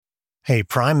Hey,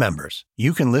 Prime members,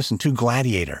 you can listen to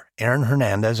Gladiator, Aaron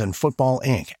Hernandez, and Football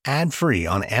Inc. ad-free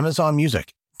on Amazon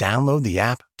Music. Download the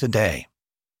app today.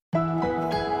 A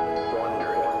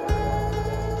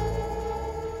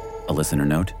listener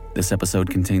note, this episode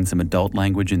contains some adult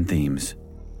language and themes.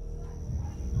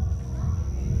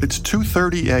 It's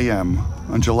 2:30 a.m.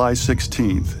 on July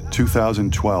 16th,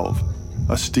 2012,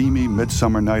 a steamy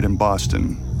midsummer night in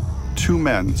Boston. Two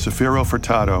men, Safiro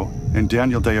Furtado and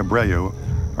Daniel De Abreu,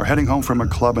 are heading home from a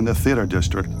club in the theater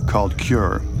district called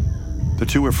Cure. The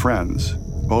two are friends,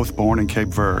 both born in Cape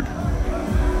Verde.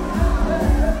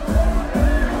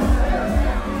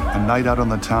 A night out on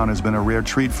the town has been a rare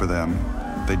treat for them.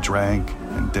 They drank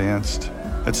and danced.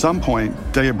 At some point,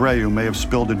 De Abreu may have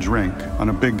spilled a drink on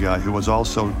a big guy who was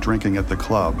also drinking at the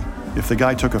club. If the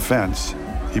guy took offense,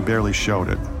 he barely showed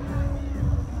it.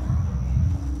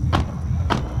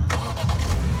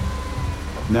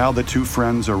 Now the two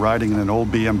friends are riding in an old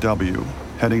BMW,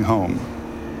 heading home.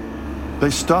 They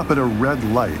stop at a red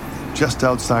light just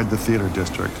outside the theater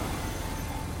district.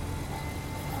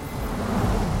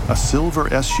 A silver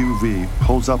SUV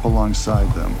pulls up alongside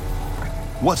them.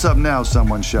 "What's up now?"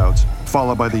 someone shouts,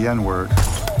 followed by the N-word.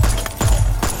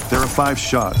 There are 5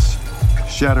 shots,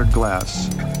 shattered glass,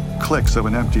 clicks of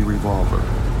an empty revolver,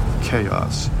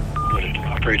 chaos.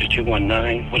 Operator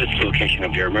 219, what is the location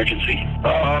of your emergency?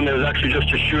 There was actually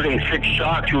just a shooting, 6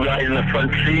 shots, 2 guys in the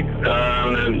front seat,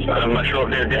 and I'm not sure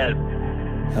if they're dead.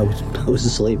 I was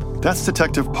asleep. That's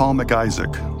Detective Paul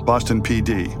McIsaac, Boston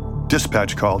PD.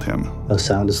 Dispatch called him. I was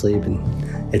sound asleep, and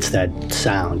it's that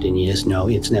sound, and you just know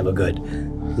it's never good.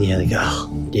 You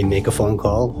you make a phone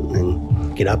call,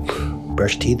 and get up,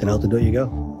 brush teeth, and out the door you go.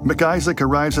 McIsaac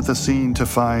arrives at the scene to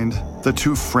find the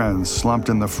two friends slumped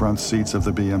in the front seats of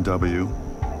the BMW,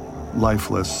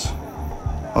 lifeless.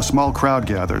 A small crowd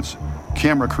gathers.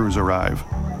 Camera crews arrive.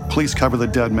 Police cover the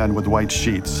dead men with white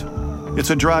sheets. It's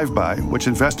a drive-by, which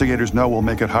investigators know will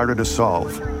make it harder to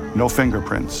solve. No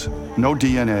fingerprints, no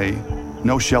DNA,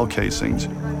 no shell casings.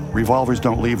 Revolvers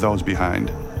don't leave those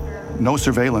behind. No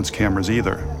surveillance cameras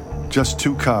either. Just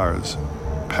 2 cars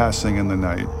passing in the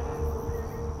night.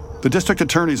 The district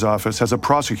attorney's office has a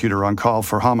prosecutor on call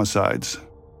for homicides.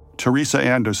 Teresa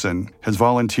Anderson has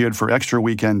volunteered for extra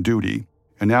weekend duty,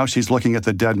 and now she's looking at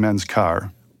the dead men's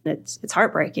car. It's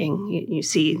heartbreaking. You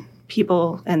see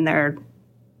people in their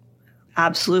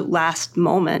absolute last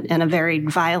moment in a very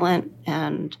violent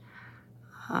and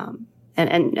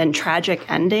tragic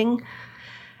ending,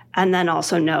 and then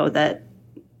also know that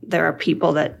there are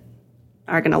people that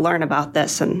are going to learn about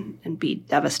this and be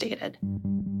devastated.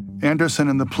 Anderson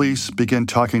and the police begin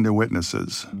talking to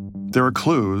witnesses. There are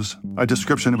clues, a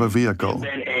description of a vehicle.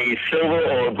 Then a silver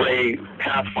or gray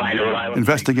Pathfinder.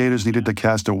 Investigators needed to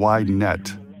cast a wide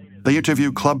net. They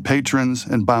interview club patrons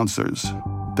and bouncers.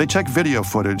 They check video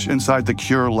footage inside the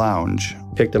Cure lounge.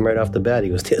 Picked him right off the bat.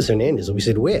 He goes, "There's Hernandez." And we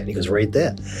said, "Where?" He goes, "Right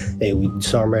there." Hey, we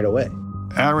saw him right away.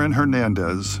 Aaron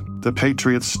Hernandez, the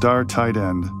Patriots' star tight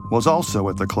end, was also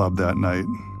at the club that night.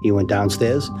 He went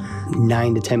downstairs.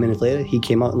 9 to 10 minutes later, he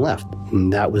came out and left.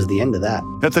 And that was the end of that.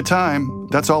 At the time,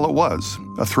 that's all it was,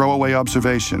 a throwaway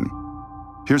observation.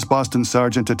 Here's Boston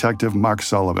Sergeant Detective Mark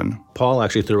Sullivan. Paul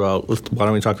actually threw out, "Why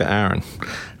don't we talk to Aaron?"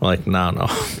 I'm like, no.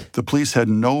 The police had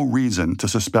no reason to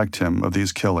suspect him of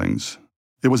these killings.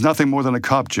 It was nothing more than a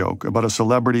cop joke about a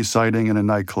celebrity sighting in a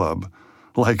nightclub.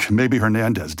 Like, maybe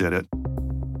Hernandez did it.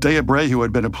 De Abreu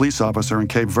had been a police officer in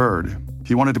Cape Verde.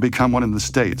 He wanted to become one in the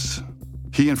States.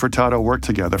 He and Furtado worked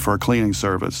together for a cleaning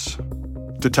service.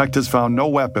 Detectives found no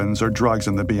weapons or drugs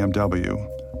in the BMW,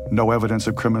 no evidence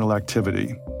of criminal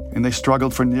activity, and they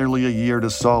struggled for nearly a year to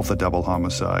solve the double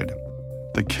homicide.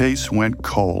 The case went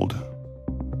cold.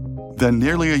 Then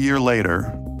nearly a year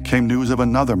later came news of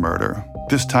another murder,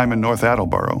 this time in North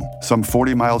Attleboro, some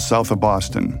 40 miles south of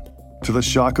Boston. To the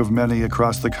shock of many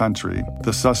across the country,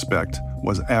 the suspect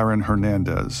was Aaron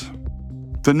Hernandez.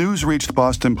 The news reached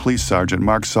Boston Police Sergeant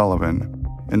Mark Sullivan,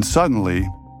 and suddenly,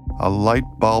 a light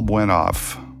bulb went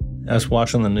off. I was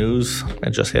watching the news, it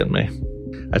just hit me.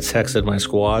 I texted my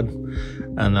squad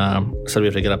and said we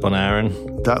have to get up on Aaron.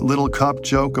 That little cop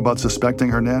joke about suspecting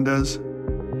Hernandez?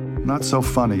 Not so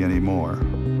funny anymore.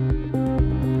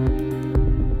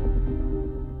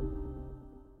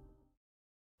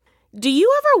 Do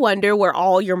you ever wonder where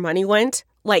all your money went?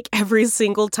 Like every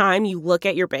single time you look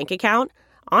at your bank account?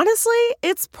 Honestly,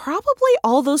 it's probably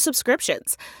all those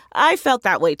subscriptions. I felt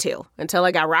that way too, until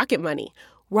I got Rocket Money.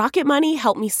 Rocket Money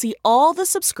helped me see all the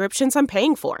subscriptions I'm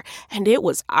paying for, and it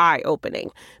was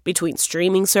eye-opening. Between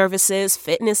streaming services,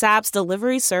 fitness apps,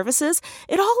 delivery services,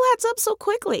 it all adds up so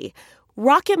quickly.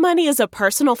 Rocket Money is a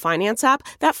personal finance app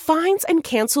that finds and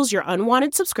cancels your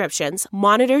unwanted subscriptions,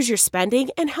 monitors your spending,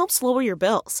 and helps lower your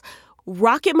bills.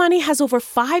 Rocket Money has over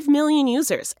 5 million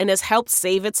users and has helped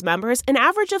save its members an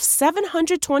average of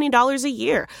 $720 a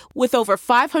year, with over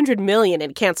 500 million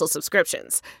in canceled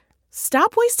subscriptions.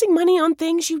 Stop wasting money on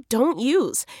things you don't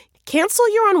use.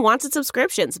 Cancel your unwanted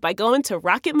subscriptions by going to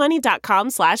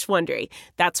rocketmoney.com/Wondery.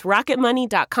 That's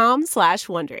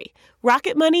rocketmoney.com/Wondery.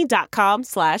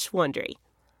 rocketmoney.com/Wondery.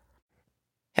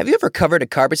 Have you ever covered a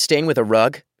carpet stain with a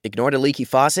rug, ignored a leaky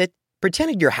faucet,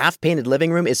 pretended your half-painted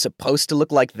living room is supposed to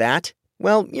look like that?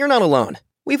 Well, you're not alone.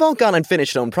 We've all got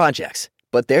unfinished home projects,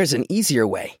 but there's an easier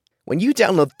way. When you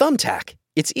download Thumbtack,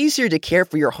 it's easier to care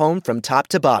for your home from top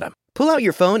to bottom. Pull out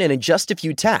your phone and in just a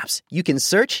few taps, you can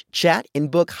search, chat, and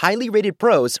book highly rated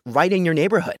pros right in your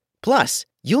neighborhood. Plus,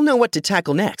 you'll know what to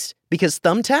tackle next because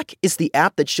Thumbtack is the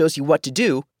app that shows you what to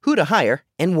do, who to hire,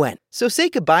 and when. So say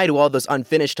goodbye to all those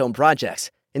unfinished home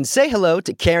projects and say hello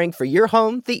to caring for your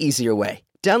home the easier way.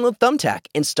 Download Thumbtack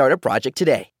and start a project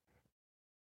today.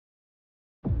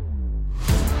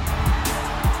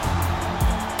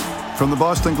 From the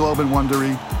Boston Globe and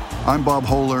Wondery, I'm Bob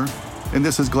Hohler, and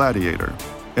this is Gladiator,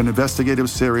 an investigative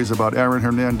series about Aaron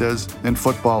Hernandez and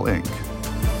Football Inc.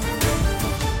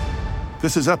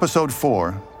 This is Episode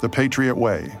 4, The Patriot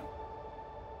Way.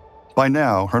 By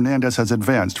now, Hernandez has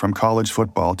advanced from college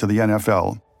football to the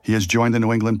NFL. He has joined the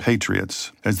New England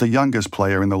Patriots as the youngest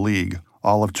player in the league,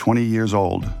 all of 20 years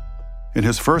old. In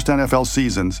his first NFL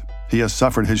seasons, he has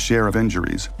suffered his share of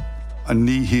injuries. A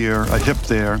knee here, a hip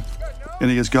there, and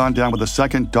he has gone down with the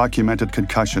second documented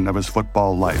concussion of his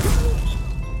football life.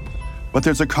 But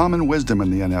there's a common wisdom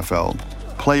in the NFL.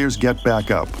 Players get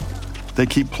back up. They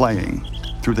keep playing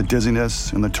through the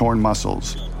dizziness and the torn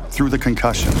muscles, through the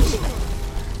concussions.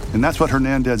 And that's what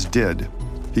Hernandez did.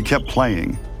 He kept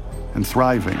playing and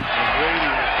thriving. Brady going to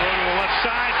the left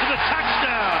side for the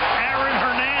touchdown, Aaron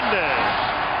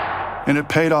Hernandez. And it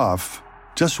paid off.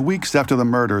 Just weeks after the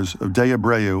murders of De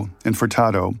Abreu and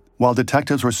Furtado, while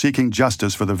detectives were seeking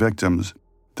justice for the victims,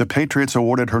 the Patriots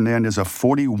awarded Hernandez a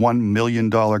 $41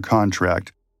 million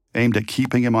contract aimed at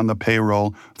keeping him on the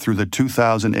payroll through the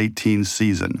 2018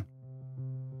 season.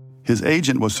 His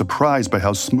agent was surprised by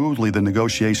how smoothly the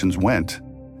negotiations went.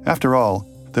 After all,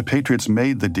 the Patriots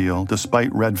made the deal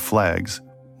despite red flags,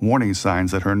 warning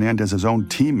signs that Hernandez's own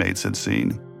teammates had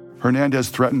seen. Hernandez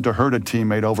threatened to hurt a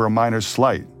teammate over a minor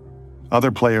slight.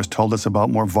 Other players told us about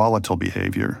more volatile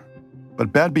behavior.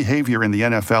 But bad behavior in the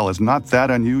NFL is not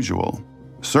that unusual.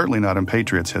 Certainly not in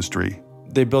Patriots history.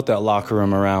 They built that locker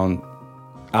room around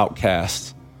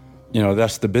outcasts.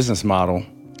 That's the business model,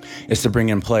 is to bring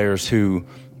in players who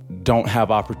don't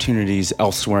have opportunities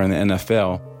elsewhere in the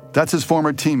NFL. That's his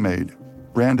former teammate,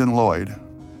 Brandon Lloyd.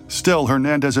 Still,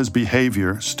 Hernandez's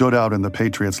behavior stood out in the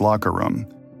Patriots locker room.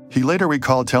 He later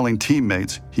recalled telling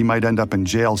teammates he might end up in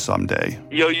jail someday.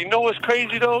 Yo, you know what's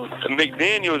crazy, though?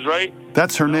 McDaniels, right?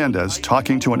 That's Hernandez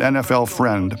talking to an NFL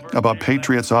friend about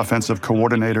Patriots offensive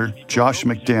coordinator Josh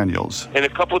McDaniels. And a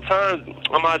couple times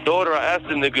on my daughter, I asked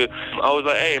the nigga, I was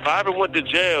like, hey, if I ever went to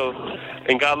jail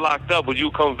and got locked up, would you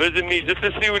come visit me? Just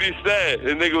to see what he said.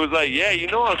 And the nigga was like, yeah,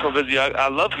 I'll come visit you. I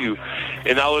love you.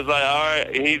 And I was like, all right.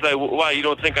 And he's like, why, you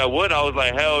don't think I would? I was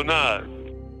like, hell nah.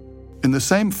 In the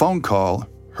same phone call,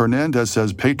 Hernandez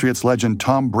says Patriots legend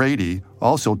Tom Brady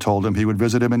also told him he would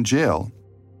visit him in jail.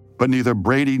 But neither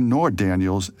Brady nor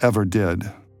Daniels ever did.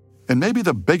 And maybe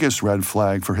the biggest red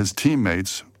flag for his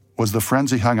teammates was the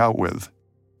friends he hung out with.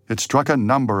 It struck a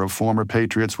number of former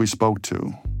Patriots we spoke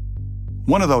to.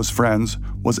 One of those friends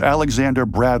was Alexander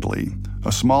Bradley,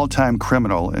 a small-time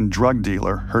criminal and drug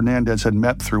dealer Hernandez had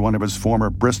met through one of his former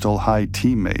Bristol High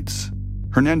teammates.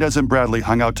 Hernandez and Bradley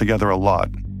hung out together a lot.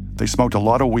 They smoked a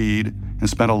lot of weed and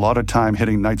spent a lot of time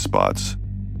hitting night spots.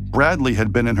 Bradley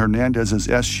had been in Hernandez's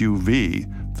SUV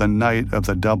the night of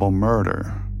the double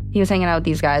murder. He was hanging out with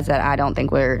these guys that I don't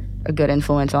think were a good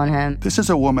influence on him. This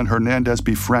is a woman Hernandez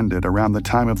befriended around the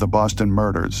time of the Boston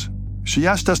murders. She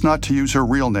asked us not to use her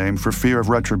real name for fear of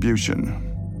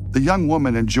retribution. The young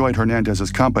woman enjoyed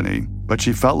Hernandez's company, but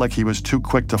she felt like he was too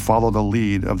quick to follow the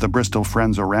lead of the Bristol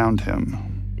friends around him.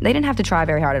 They didn't have to try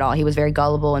very hard at all. He was very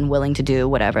gullible and willing to do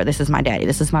whatever. This is my daddy.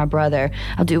 This is my brother.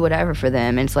 I'll do whatever for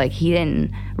them. And it's like he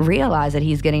didn't realize that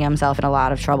he's getting himself in a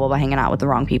lot of trouble by hanging out with the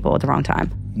wrong people at the wrong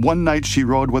time. One night she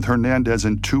rode with Hernandez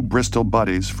and two Bristol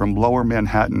buddies from Lower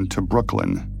Manhattan to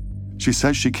Brooklyn. She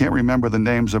says she can't remember the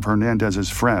names of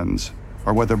Hernandez's friends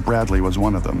or whether Bradley was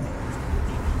one of them.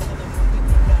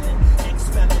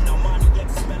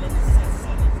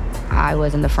 I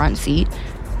was in the front seat.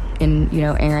 And,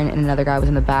 Aaron and another guy was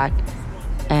in the back,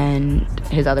 and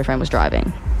his other friend was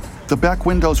driving. The back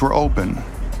windows were open,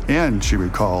 and, she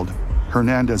recalled,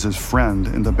 Hernandez's friend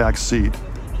in the back seat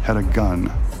had a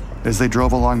gun as they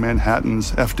drove along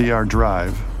Manhattan's FDR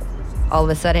Drive. All of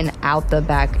a sudden, out the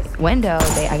back window,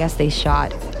 I guess they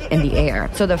shot in the air.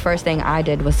 So the first thing I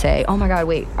did was say, oh my God,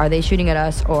 wait, are they shooting at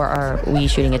us or are we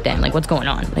shooting at them? Like, what's going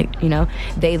on? Like,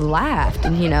 they laughed,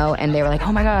 and they were like,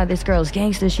 oh my God, this girl's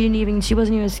gangster. She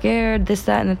wasn't even scared, this,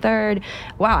 that, and the third.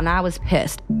 Wow, and I was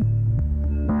pissed.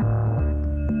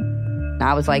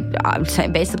 I was like,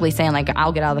 basically saying, like,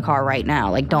 I'll get out of the car right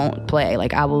now. Like, don't play.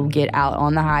 Like, I will get out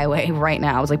on the highway right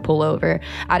now. I was like, pull over.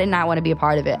 I did not want to be a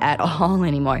part of it at all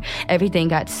anymore. Everything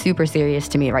got super serious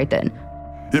to me right then.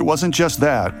 It wasn't just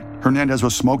that. Hernandez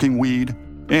was smoking weed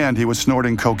and he was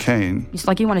snorting cocaine. It's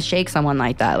like you want to shake someone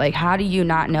like that. Like, how do you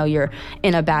not know you're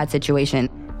in a bad situation?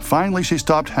 Finally, she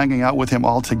stopped hanging out with him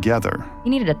altogether. He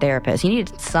needed a therapist. He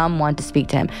needed someone to speak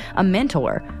to him. A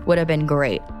mentor would have been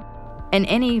great. And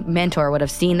any mentor would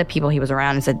have seen the people he was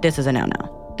around and said, this is a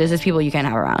no-no. This is people you can't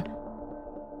have around.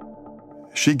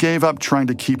 She gave up trying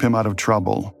to keep him out of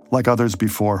trouble, like others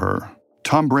before her.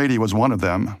 Tom Brady was one of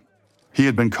them. He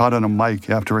had been caught on a mic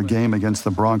after a game against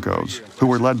the Broncos, who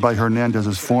were led by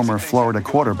Hernandez's former Florida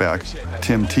quarterback,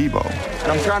 Tim Tebow.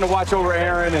 And I'm trying to watch over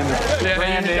Aaron and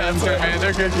Brandon. Man.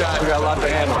 They're good guys. We got a lot to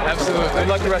handle. Absolutely. Good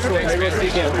luck the rest of the week. Maybe we'll see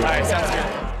you again. All right, sounds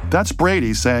good. That's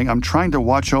Brady saying, I'm trying to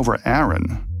watch over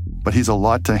Aaron, but he's a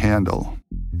lot to handle.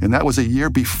 And that was a year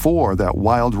before that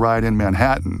wild ride in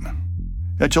Manhattan.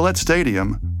 At Gillette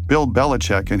Stadium, Bill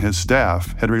Belichick and his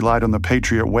staff had relied on the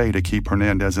Patriot Way to keep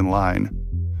Hernandez in line.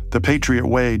 The Patriot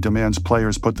Way demands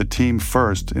players put the team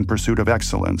first in pursuit of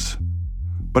excellence.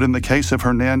 But in the case of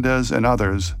Hernandez and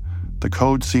others, the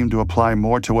code seemed to apply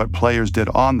more to what players did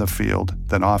on the field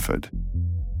than off it.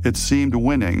 It seemed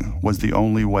winning was the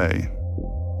only way.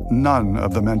 None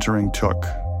of the mentoring took.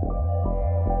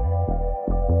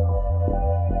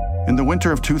 In the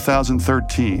winter of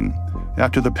 2013,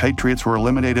 after the Patriots were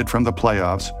eliminated from the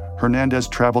playoffs, Hernandez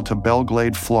traveled to Belle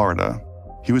Glade, Florida.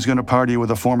 He was going to party with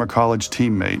a former college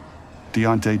teammate,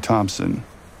 Deontay Thompson.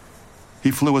 He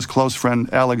flew his close friend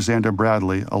Alexander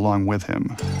Bradley along with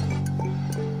him.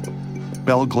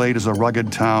 Belle Glade is a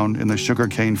rugged town in the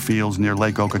sugarcane fields near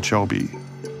Lake Okeechobee,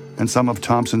 and some of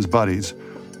Thompson's buddies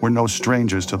were no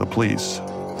strangers to the police.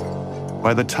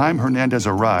 By the time Hernandez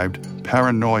arrived,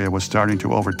 paranoia was starting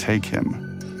to overtake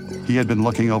him. He had been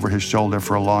looking over his shoulder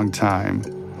for a long time,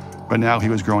 but now he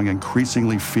was growing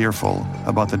increasingly fearful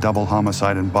about the double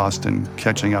homicide in Boston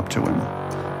catching up to him.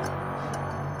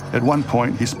 At one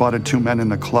point, he spotted two men in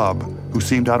the club who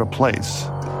seemed out of place.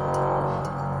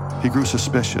 He grew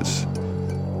suspicious.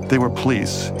 They were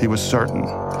police, he was certain.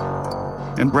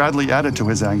 And Bradley added to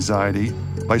his anxiety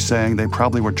by saying they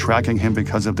probably were tracking him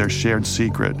because of their shared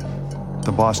secret,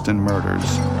 the Boston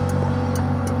murders.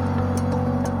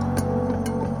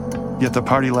 Yet the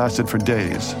party lasted for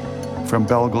days. From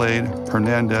Belle Glade,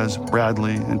 Hernandez,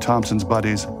 Bradley, and Thompson's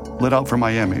buddies lit out for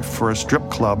Miami for a strip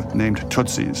club named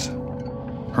Tootsie's.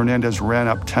 Hernandez ran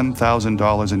up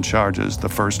 $10,000 in charges the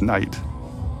first night.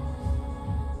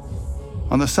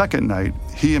 On the second night,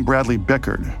 he and Bradley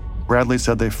bickered. Bradley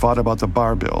said they fought about the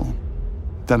bar bill,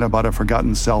 then about a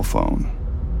forgotten cell phone.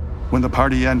 When the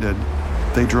party ended,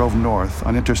 they drove north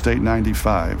on Interstate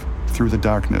 95 through the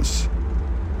darkness.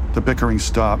 The bickering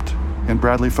stopped, and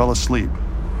Bradley fell asleep.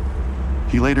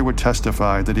 He later would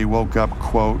testify that he woke up,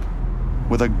 quote,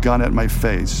 with a gun at my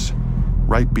face,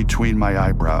 right between my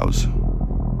eyebrows.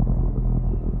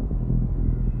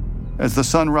 As the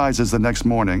sun rises the next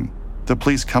morning, the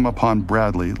police come upon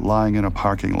Bradley lying in a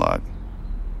parking lot.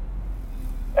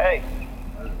 Hey.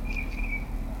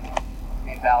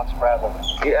 He's Alex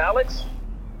Bradley. You Alex?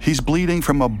 He's bleeding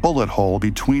from a bullet hole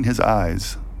between his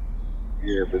eyes.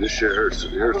 Yeah, but this shit hurts.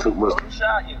 It hurts too much. Who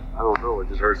shot you? I don't know. It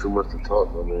just hurts too much to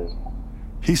talk, my man.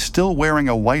 He's still wearing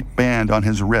a white band on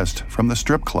his wrist from the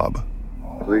strip club.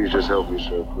 Please just help me,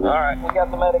 sir. Please. All right, we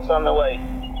got the medics on the way.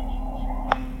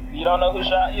 You don't know who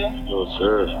shot you? No,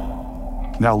 sir.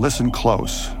 Now listen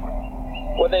close.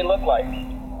 What they look like?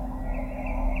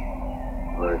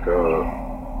 Like,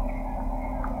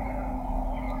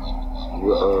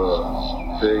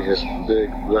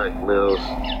 big black males.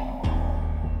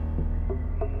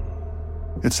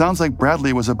 It sounds like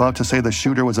Bradley was about to say the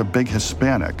shooter was a big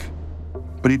Hispanic,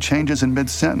 but he changes in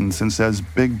mid-sentence and says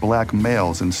big black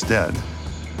males instead.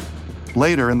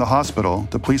 Later in the hospital,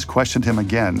 the police questioned him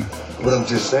again. What I'm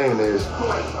just saying is,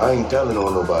 I ain't telling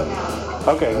on nobody.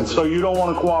 Okay, so you don't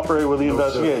want to cooperate with the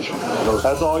investigation.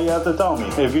 That's all you have to tell me.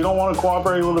 If you don't want to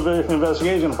cooperate with the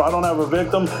investigation, if I don't have a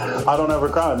victim, I don't have a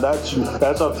crime.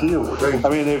 That's up to you. I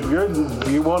mean, if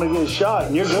you want to get shot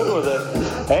and you're good with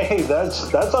it, hey,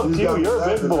 that's up to you. You're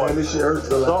a big boy.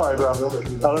 Sorry, bro.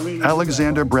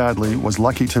 Alexander Bradley was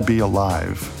lucky to be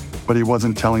alive, but he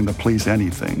wasn't telling the police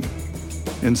anything.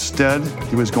 Instead,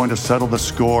 he was going to settle the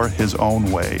score his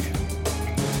own way.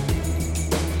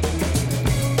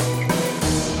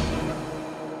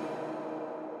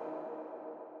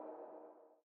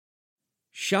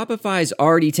 Shopify's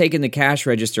already taken the cash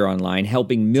register online,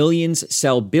 helping millions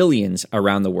sell billions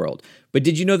around the world. But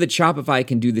did you know that Shopify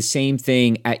can do the same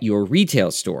thing at your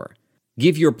retail store?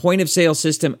 Give your point-of-sale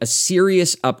system a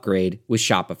serious upgrade with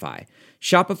Shopify.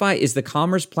 Shopify is the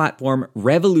commerce platform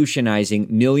revolutionizing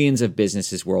millions of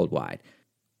businesses worldwide.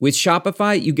 With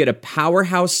Shopify, you get a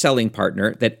powerhouse selling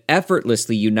partner that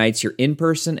effortlessly unites your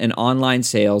in-person and online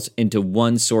sales into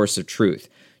one source of truth.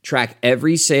 Track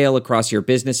every sale across your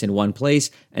business in one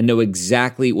place and know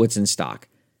exactly what's in stock.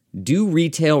 Do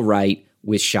retail right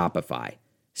with Shopify.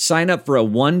 Sign up for a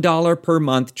 $1 per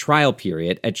month trial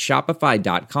period at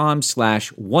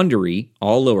shopify.com/Wondery,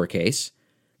 all lowercase.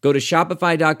 Go to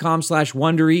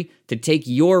shopify.com/Wondery to take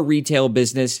your retail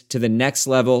business to the next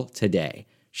level today.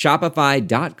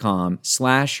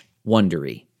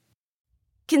 Shopify.com/Wondery.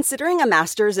 Considering a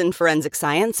master's in forensic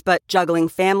science but juggling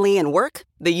family and work?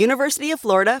 The University of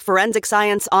Florida Forensic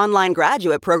Science Online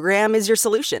Graduate Program is your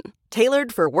solution.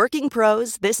 Tailored for working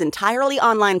pros, this entirely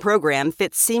online program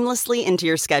fits seamlessly into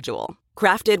your schedule.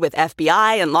 Crafted with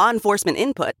FBI and law enforcement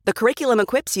input, the curriculum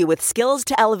equips you with skills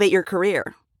to elevate your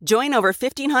career. Join over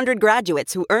 1,500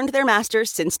 graduates who earned their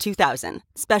master's since 2000.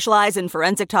 Specialize in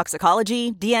forensic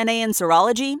toxicology, DNA and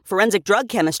serology, forensic drug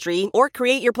chemistry, or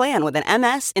create your plan with an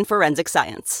MS in forensic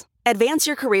science. Advance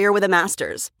your career with a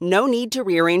master's. No need to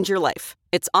rearrange your life.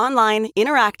 It's online,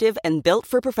 interactive, and built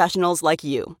for professionals like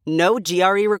you. No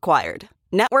GRE required.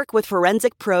 Network with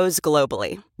forensic pros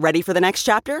globally. Ready for the next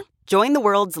chapter? Join the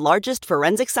world's largest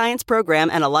forensic science program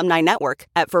and alumni network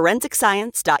at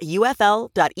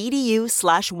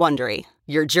forensicscience.ufl.edu/Wondery.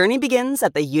 Your journey begins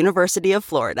at the University of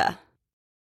Florida.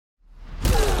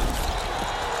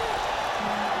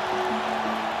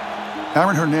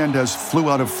 Aaron Hernandez flew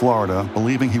out of Florida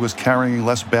believing he was carrying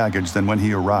less baggage than when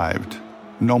he arrived.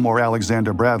 No more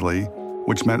Alexander Bradley,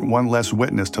 which meant one less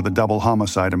witness to the double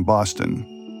homicide in Boston.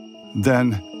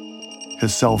 Then,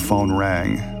 his cell phone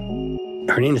rang.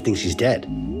 Hernandez thinks he's dead.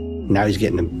 Now he's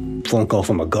getting a phone call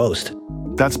from a ghost.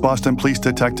 That's Boston Police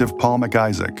Detective Paul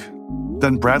McIsaac.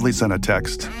 Then Bradley sent a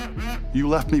text. "You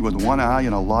left me with one eye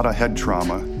and a lot of head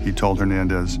trauma," he told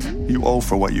Hernandez. "You owe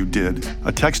for what you did."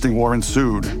 A texting war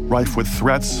ensued, rife with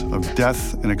threats of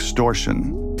death and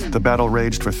extortion. The battle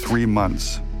raged for 3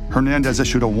 months. Hernandez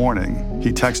issued a warning.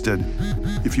 He texted,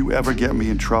 "If you ever get me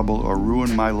in trouble or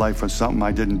ruin my life for something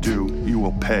I didn't do, you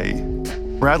will pay."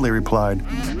 Bradley replied,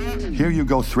 "Here you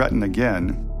go threaten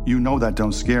again. You know that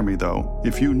don't scare me, though.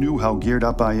 If you knew how geared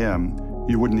up I am,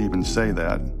 you wouldn't even say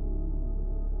that."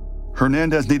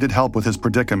 Hernandez needed help with his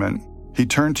predicament. He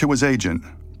turned to his agent,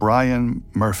 Brian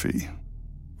Murphy.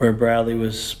 Where Bradley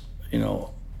was,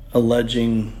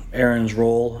 alleging Aaron's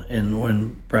role in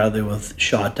when Bradley was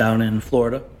shot down in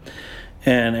Florida,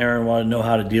 and Aaron wanted to know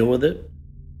how to deal with it.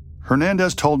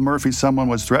 Hernandez told Murphy someone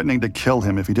was threatening to kill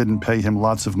him if he didn't pay him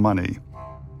lots of money.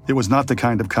 It was not the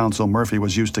kind of counsel Murphy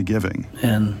was used to giving.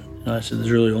 And I said, there's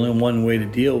really only one way to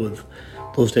deal with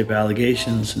those type of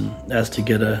allegations, and that's to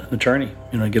get an attorney,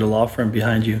 get a law firm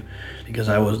behind you, because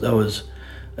that was,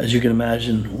 as you can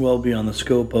imagine, well beyond the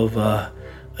scope of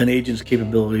an agent's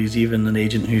capabilities, even an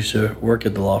agent who used to work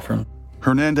at the law firm.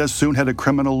 Hernandez soon had a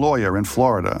criminal lawyer in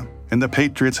Florida, and the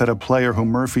Patriots had a player who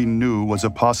Murphy knew was a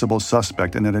possible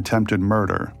suspect in an attempted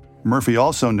murder. Murphy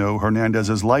also knew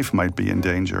Hernandez's life might be in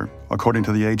danger, according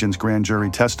to the agent's grand jury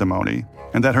testimony,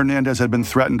 and that Hernandez had been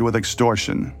threatened with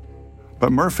extortion.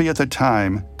 But Murphy at the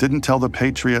time didn't tell the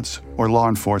Patriots or law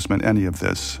enforcement any of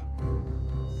this.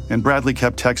 And Bradley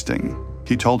kept texting.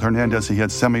 He told Hernandez he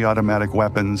had semi-automatic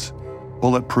weapons,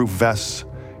 bulletproof vests,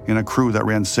 and a crew that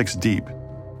ran 6 deep.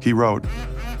 He wrote,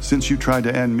 "Since you tried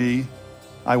to end me,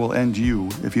 I will end you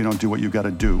if you don't do what you gotta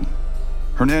do."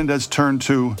 Hernandez turned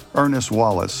to Ernest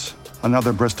Wallace,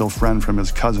 another Bristol friend from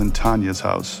his cousin Tanya's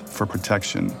house, for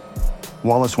protection.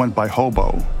 Wallace went by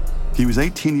Hobo. He was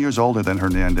 18 years older than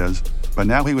Hernandez, but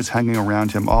now he was hanging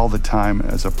around him all the time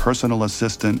as a personal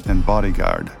assistant and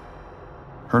bodyguard.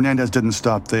 Hernandez didn't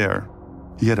stop there.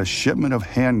 He had a shipment of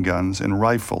handguns and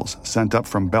rifles sent up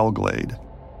from Belglade,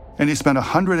 and he spent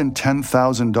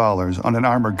 $110,000 on an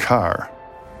armored car.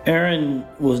 Aaron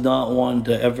was not one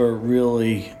to ever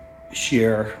really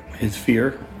share his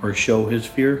fear or show his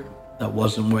fear. That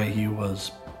wasn't the way he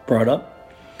was brought up.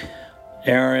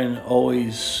 Aaron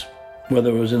always, whether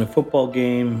it was in a football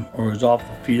game or it was off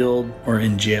the field or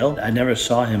in jail, I never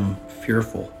saw him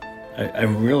fearful. I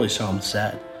really saw him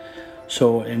sad.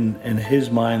 So in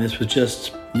his mind, this was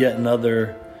just yet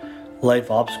another life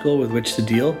obstacle with which to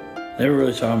deal. I never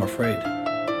really saw him afraid.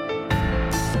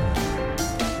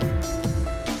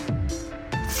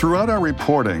 Throughout our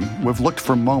reporting, we've looked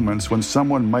for moments when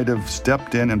someone might have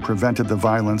stepped in and prevented the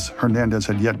violence Hernandez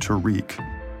had yet to wreak.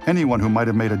 Anyone who might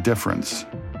have made a difference.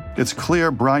 It's clear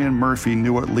Brian Murphy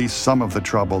knew at least some of the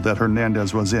trouble that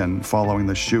Hernandez was in following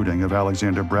the shooting of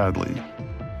Alexander Bradley.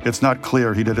 It's not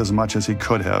clear he did as much as he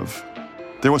could have.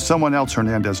 There was someone else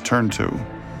Hernandez turned to.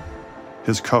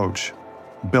 His coach,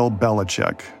 Bill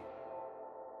Belichick.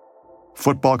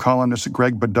 Football columnist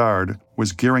Greg Bedard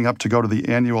was gearing up to go to the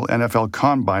annual NFL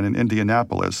Combine in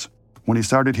Indianapolis when he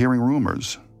started hearing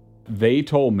rumors. They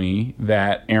told me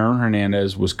that Aaron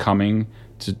Hernandez was coming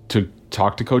to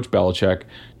talk to Coach Belichick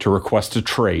to request a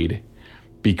trade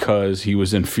because he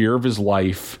was in fear of his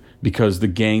life, because the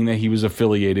gang that he was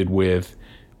affiliated with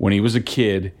when he was a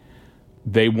kid,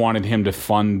 they wanted him to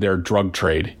fund their drug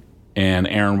trade, and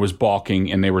Aaron was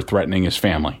balking and they were threatening his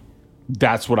family.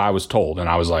 That's what I was told, and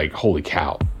I was like, holy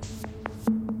cow.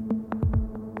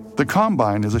 The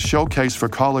Combine is a showcase for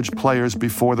college players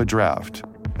before the draft,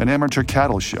 an amateur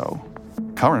cattle show.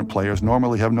 Current players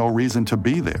normally have no reason to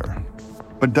be there.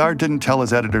 But Bedard didn't tell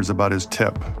his editors about his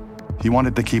tip. He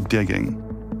wanted to keep digging.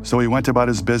 So he went about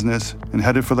his business and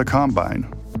headed for the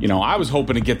Combine. You know, I was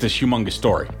hoping to get this humongous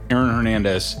story. Aaron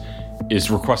Hernandez is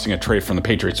requesting a trade from the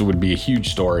Patriots. It would be a huge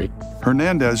story.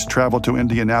 Hernandez traveled to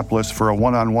Indianapolis for a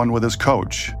one-on-one with his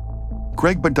coach.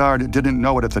 Greg Bedard didn't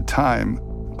know it at the time,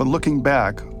 but looking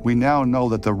back, we now know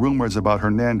that the rumors about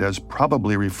Hernandez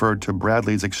probably referred to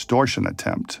Bradley's extortion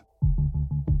attempt.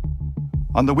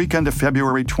 On the weekend of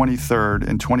February 23rd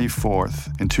and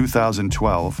 24th in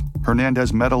 2012,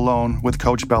 Hernandez met alone with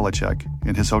Coach Belichick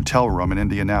in his hotel room in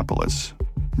Indianapolis.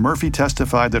 Murphy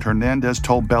testified that Hernandez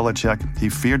told Belichick he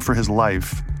feared for his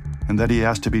life and that he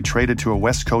asked to be traded to a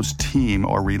West Coast team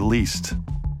or released.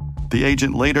 The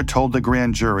agent later told the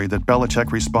grand jury that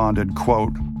Belichick responded,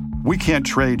 quote, "We can't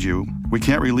trade you, we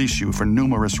can't release you for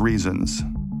numerous reasons."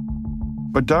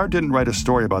 Bedard didn't write a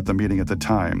story about the meeting at the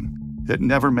time. It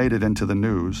never made it into the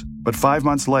news, but 5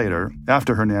 months later,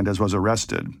 after Hernandez was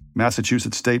arrested,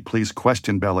 Massachusetts State Police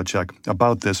questioned Belichick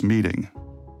about this meeting.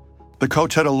 The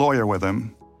coach had a lawyer with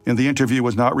him, and the interview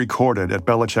was not recorded at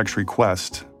Belichick's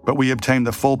request, but we obtained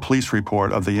the full police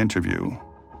report of the interview.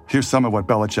 Here's some of what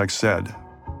Belichick said.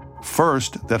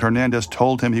 First, that Hernandez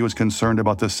told him he was concerned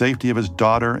about the safety of his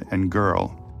daughter and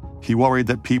girl. He worried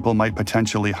that people might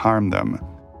potentially harm them,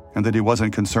 and that he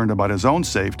wasn't concerned about his own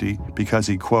safety because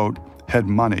he, quote, had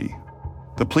money.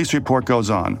 The police report goes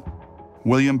on.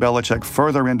 William Belichick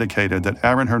further indicated that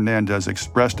Aaron Hernandez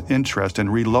expressed interest in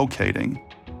relocating,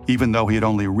 even though he had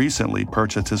only recently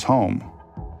purchased his home.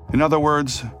 In other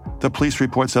words, the police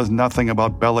report says nothing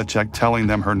about Belichick telling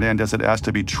them Hernandez had asked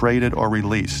to be traded or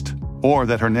released, or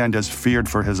that Hernandez feared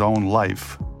for his own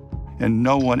life. And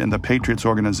no one in the Patriots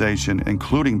organization,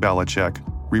 including Belichick,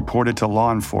 reported to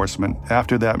law enforcement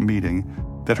after that meeting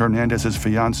that Hernandez's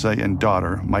fiancée and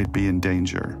daughter might be in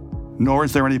danger. Nor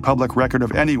is there any public record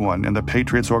of anyone in the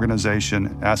Patriots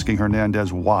organization asking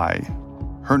Hernandez why.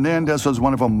 Hernandez was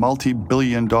one of a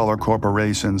multi-billion-dollar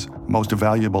corporation's most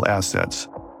valuable assets.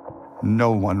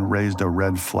 No one raised a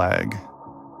red flag.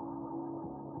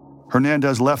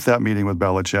 Hernandez left that meeting with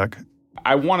Belichick.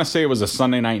 I want to say it was a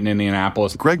Sunday night in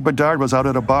Indianapolis. Greg Bedard was out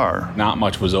at a bar. Not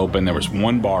much was open. There was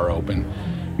one bar open.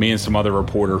 Me and some other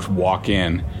reporters walk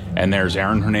in, and there's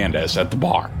Aaron Hernandez at the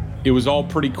bar. It was all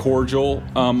pretty cordial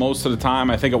most of the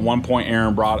time. I think at one point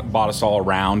Aaron bought us all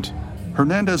around.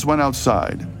 Hernandez went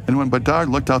outside, and when Bedard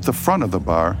looked out the front of the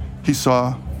bar, he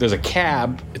saw... There's a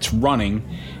cab, it's running,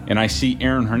 and I see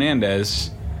Aaron Hernandez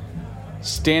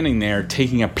standing there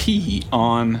taking a pee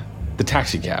on the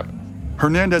taxi cab.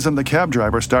 Hernandez and the cab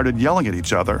driver started yelling at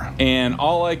each other. And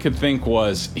all I could think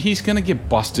was, he's going to get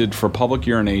busted for public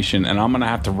urination, and I'm going to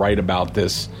have to write about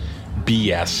this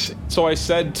BS. So I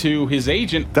said to his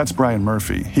agent... That's Brian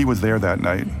Murphy. He was there that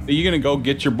night. Are you going to go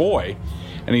get your boy?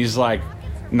 And he's like,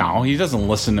 no, he doesn't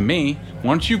listen to me. Why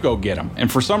don't you go get him?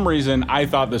 And for some reason, I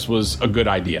thought this was a good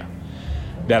idea,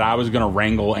 that I was going to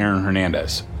wrangle Aaron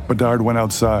Hernandez. Bedard went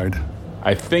outside.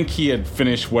 I think he had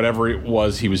finished whatever it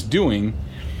was he was doing,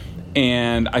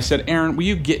 And I said, Aaron, will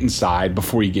you get inside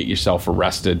before you get yourself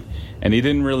arrested? And he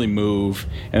didn't really move.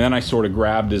 And then I sort of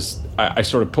grabbed I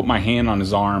sort of put my hand on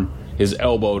his arm, his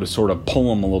elbow, to sort of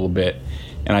pull him a little bit.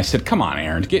 And I said, come on,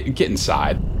 Aaron, get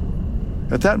inside.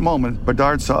 At that moment,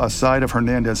 Bedard saw a side of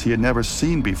Hernandez he had never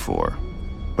seen before.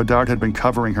 Bedard had been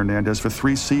covering Hernandez for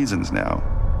 3 seasons now.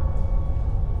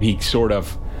 He sort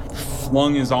of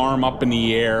flung his arm up in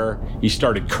the air. He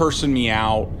started cursing me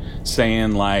out,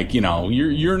 saying, like, you know,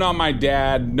 you're not my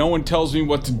dad. No one tells me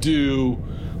what to do.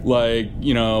 Like,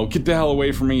 you know, get the hell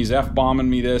away from me. He's F-bombing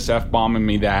me this, F-bombing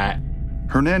me that.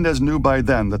 Hernandez knew by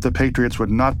then that the Patriots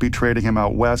would not be trading him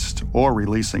out west or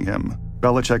releasing him.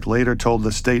 Belichick later told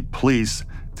the state police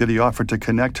that he offered to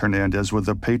connect Hernandez with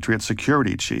the Patriot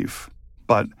security chief,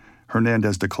 but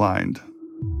Hernandez declined.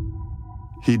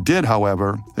 He did,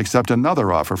 however, accept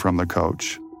another offer from the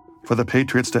coach, for the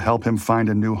Patriots to help him find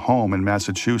a new home in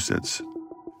Massachusetts.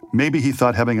 Maybe he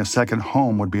thought having a second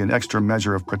home would be an extra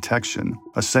measure of protection,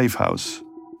 a safe house.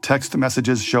 Text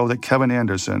messages show that Kevin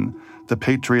Anderson, the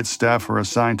Patriots staffer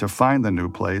assigned to find the new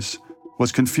place,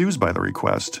 was confused by the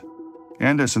request.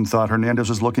 Anderson thought Hernandez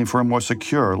was looking for a more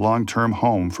secure, long-term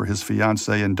home for his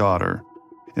fiancée and daughter.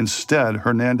 Instead,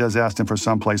 Hernandez asked him for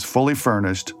someplace fully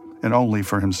furnished and only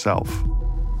for himself.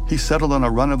 He settled on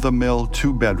a run-of-the-mill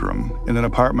 2-bedroom in an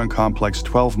apartment complex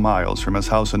 12 miles from his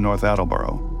house in North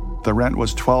Attleboro. The rent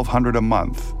was $1,200 a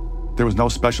month. There was no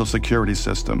special security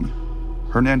system.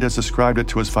 Hernandez described it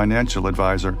to his financial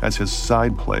advisor as his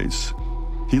side place.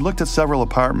 He looked at several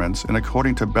apartments and,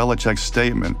 according to Belichick's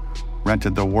statement,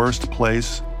 rented the worst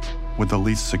place with the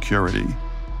least security.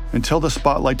 Until the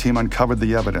Spotlight team uncovered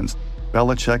the evidence,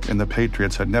 Belichick and the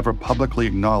Patriots had never publicly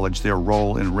acknowledged their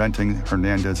role in renting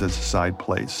Hernandez's side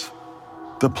place.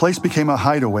 The place became a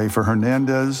hideaway for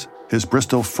Hernandez, his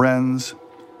Bristol friends,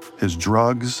 his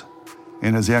drugs,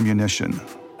 and his ammunition.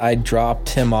 I dropped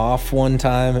him off one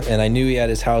time, and I knew he had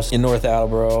his house in North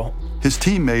Attleboro. His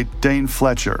teammate, Dane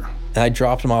Fletcher. And I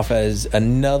dropped him off as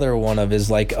another one of his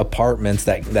apartments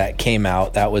that came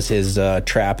out. That was his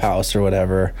trap house or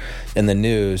whatever in the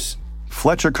news.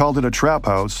 Fletcher called it a trap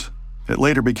house. It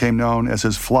later became known as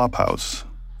his flop house.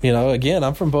 You know, again,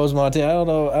 I'm from Bozeman. I don't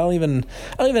know. I don't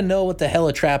even know what the hell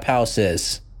a trap house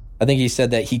is. I think he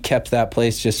said that he kept that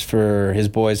place just for his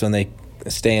boys when they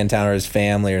stay in town, or his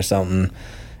family or something.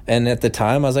 And at the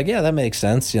time, I was like, yeah, that makes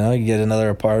sense. You know, you get another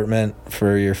apartment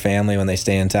for your family when they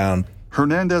stay in town.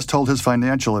 Hernandez told his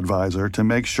financial advisor to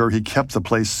make sure he kept the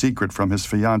place secret from his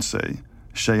fiancée,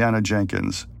 Cheyenne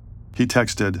Jenkins. He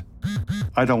texted,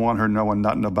 "I don't want her knowing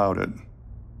nothing about it."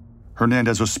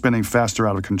 Hernandez was spinning faster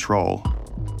out of control.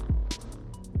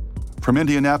 From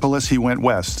Indianapolis, he went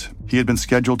west. He had been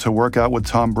scheduled to work out with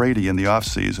Tom Brady in the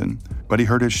offseason, but he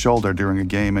hurt his shoulder during a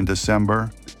game in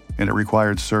December, and it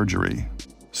required surgery.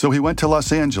 So he went to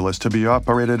Los Angeles to be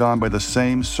operated on by the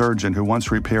same surgeon who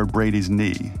once repaired Brady's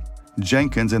knee.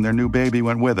 Jenkins and their new baby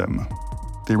went with him.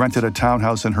 They rented a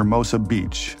townhouse in Hermosa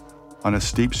Beach, on a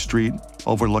steep street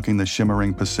overlooking the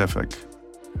shimmering Pacific.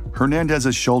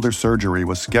 Hernandez's shoulder surgery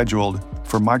was scheduled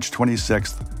for March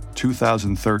 26,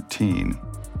 2013.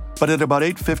 But at about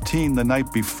 8:15 the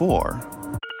night before...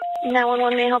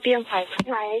 911, may I help you? Hi,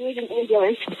 I need an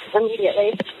ambulance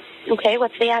immediately. Okay,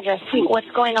 what's the address? What's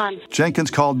going on? Jenkins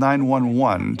called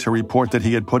 911 to report that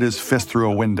he had put his fist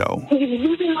through a window. He's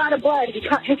losing a lot of blood. He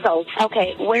cut himself.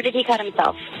 Okay, where did he cut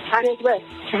himself? On his wrist.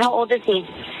 How old is he?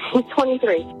 He's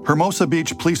 23. Hermosa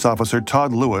Beach police officer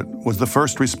Todd Lewitt was the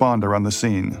first responder on the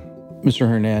scene. Mr.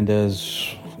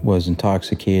 Hernandez was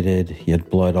intoxicated. He had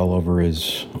blood all over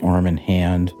his arm and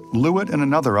hand. Lewitt and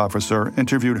another officer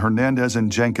interviewed Hernandez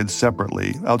and Jenkins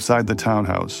separately outside the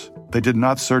townhouse. They did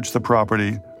not search the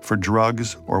property for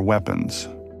drugs or weapons.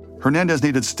 Hernandez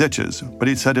needed stitches, but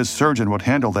he said his surgeon would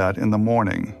handle that in the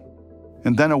morning.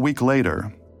 And then a week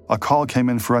later, a call came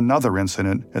in for another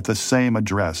incident at the same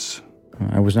address.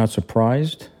 I was not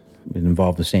surprised. It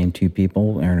involved the same two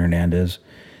people, Aaron Hernandez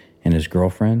and his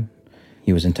girlfriend.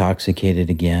 He was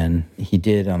intoxicated again. He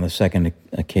did, on the second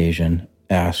occasion,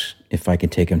 ask if I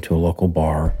could take him to a local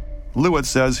bar. Lewitt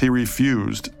says he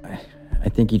refused. I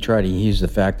think he tried to use the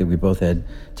fact that we both had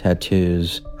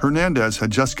tattoos. Hernandez had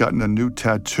just gotten a new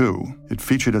tattoo. It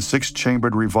featured a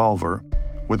 6-chambered revolver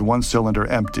with one cylinder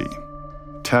empty.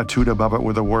 Tattooed above it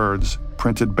were the words,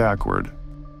 printed backward,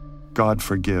 "God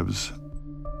forgives."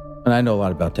 And I know a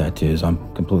lot about tattoos.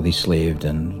 I'm completely sleeved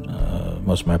and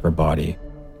most of my upper body.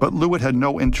 But Lewitt had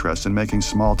no interest in making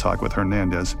small talk with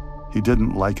Hernandez. He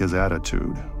didn't like his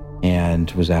attitude. And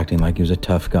was acting like he was a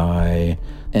tough guy.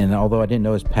 And although I didn't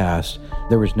know his past,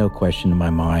 there was no question in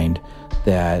my mind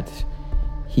that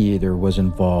he either was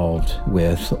involved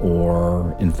with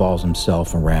or involves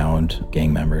himself around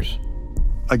gang members.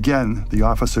 Again, the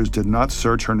officers did not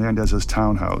search Hernandez's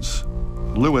townhouse.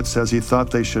 Lewitt says he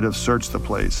thought they should have searched the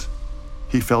place.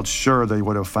 He felt sure they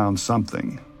would have found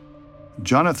something.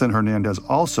 Jonathan Hernandez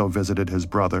also visited his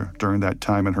brother during that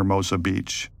time in Hermosa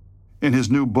Beach. In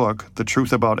his new book, The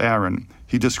Truth About Aaron,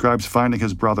 he describes finding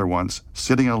his brother once,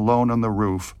 sitting alone on the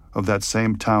roof of that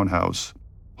same townhouse,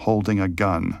 holding a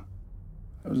gun.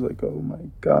 I was like, oh my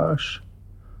gosh.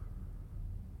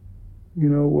 You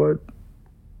know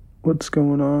what's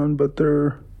going on? But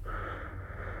there's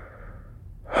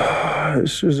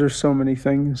so many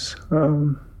things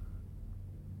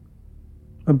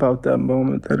about that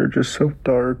moment that are just so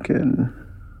dark and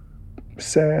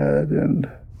sad. And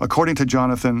according to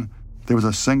Jonathan, there was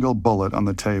a single bullet on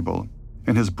the table,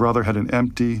 and his brother had an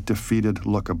empty, defeated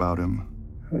look about him.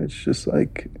 It's just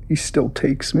like, he still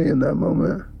takes me in that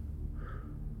moment.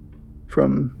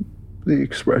 From the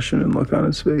expression and look on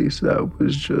his face, that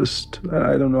was just,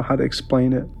 I don't know how to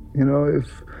explain it. You know,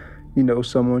 if you know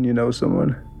someone, you know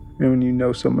someone. And when you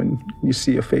know someone, you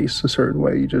see a face a certain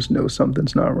way, you just know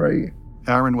something's not right.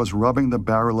 Aaron was rubbing the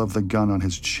barrel of the gun on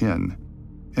his chin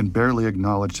and barely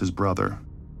acknowledged his brother.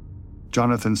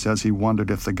 Jonathan says he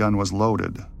wondered if the gun was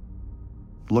loaded.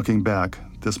 Looking back,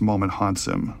 this moment haunts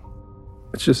him.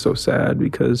 It's just so sad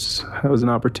because that was an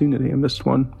opportunity. I missed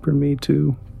one for me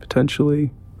to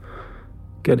potentially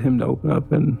get him to open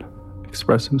up and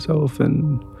express himself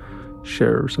and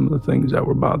share some of the things that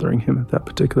were bothering him at that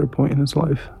particular point in his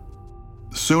life.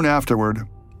 Soon afterward,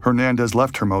 Hernandez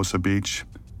left Hermosa Beach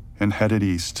and headed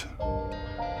east.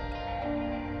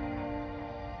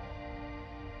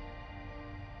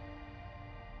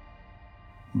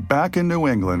 Back in New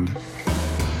England,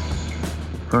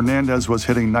 Hernandez was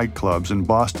hitting nightclubs in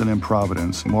Boston and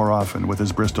Providence more often with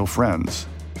his Bristol friends.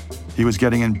 He was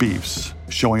getting in beefs,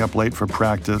 showing up late for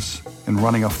practice, and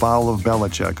running afoul of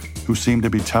Belichick, who seemed to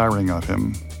be tiring of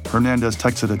him. Hernandez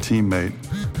texted a teammate.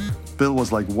 Bill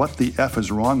was like, "What the F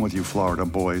is wrong with you Florida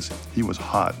boys?" He was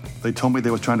hot. "They told me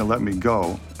they was trying to let me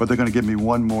go, but they're going to give me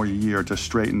one more year to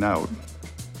straighten out."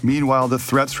 Meanwhile, the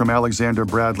threats from Alexander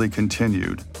Bradley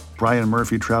continued. Brian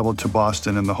Murphy traveled to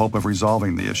Boston in the hope of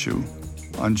resolving the issue.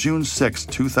 On June 6,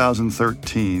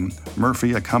 2013,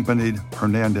 Murphy accompanied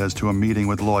Hernandez to a meeting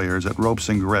with lawyers at Ropes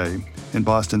and Gray in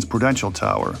Boston's Prudential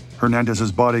Tower.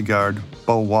 Hernandez's bodyguard,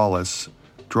 Bo Wallace,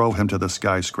 drove him to the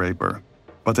skyscraper,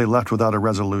 but they left without a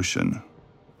resolution.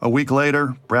 A week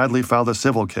later, Bradley filed a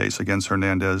civil case against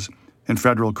Hernandez in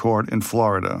federal court in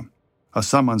Florida. A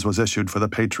summons was issued for the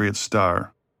Patriot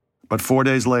Star, but 4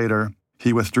 days later,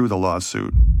 he withdrew the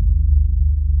lawsuit.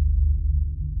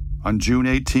 On June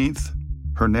 18th,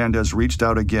 Hernandez reached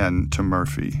out again to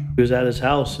Murphy. He was at his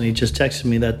house, and he just texted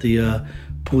me that the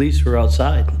police were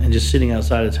outside and just sitting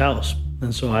outside his house.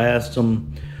 And so I asked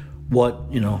him,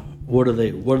 what do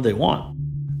they want?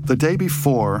 The day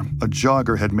before, a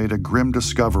jogger had made a grim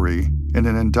discovery in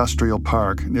an industrial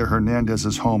park near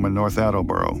Hernandez's home in North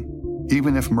Attleboro.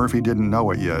 Even if Murphy didn't know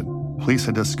it yet, police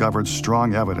had discovered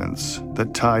strong evidence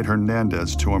that tied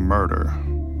Hernandez to a murder.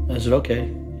 I said,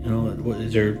 okay,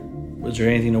 was there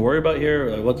anything to worry about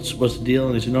here? What's the deal?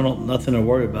 And he said, no, nothing to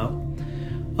worry about.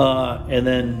 And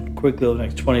then quickly over the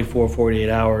next 24, 48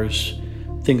 hours,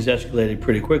 things escalated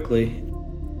pretty quickly.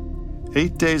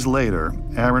 8 days later,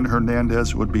 Aaron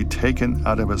Hernandez would be taken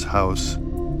out of his house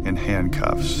in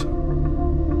handcuffs.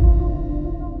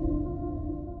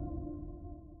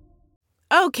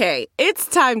 Okay, it's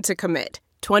time to commit.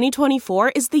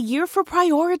 2024 is the year for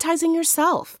prioritizing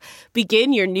yourself.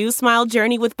 Begin your new smile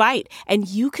journey with Byte, and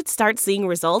you could start seeing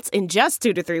results in just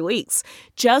 2 to 3 weeks.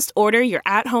 Just order your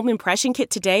at-home impression kit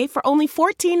today for only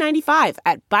 $14.95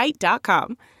 at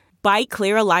Byte.com. Byte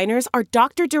Clear aligners are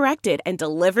doctor-directed and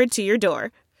delivered to your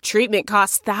door. Treatment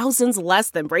costs thousands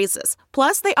less than braces.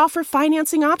 Plus, they offer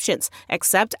financing options,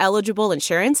 accept eligible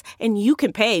insurance, and you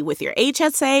can pay with your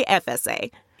HSA FSA.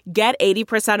 Get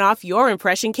 80% off your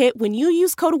impression kit when you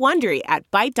use code WONDERY at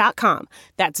Byte.com.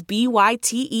 That's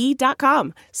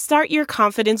BYTE.com. Start your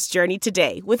confidence journey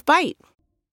today with Byte.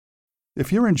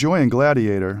 If you're enjoying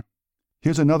Gladiator,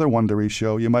 here's another Wondery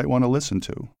show you might want to listen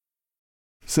to.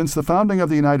 Since the founding of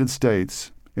the United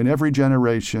States, in every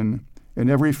generation, in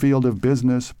every field of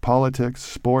business, politics,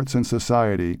 sports, and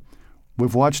society,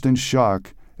 we've watched in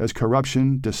shock as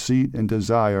corruption, deceit, and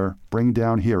desire bring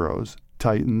down heroes,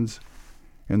 titans,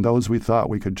 and those we thought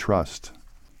we could trust.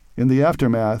 In the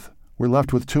aftermath, we're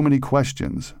left with too many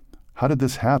questions. How did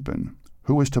this happen?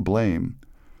 Who is to blame?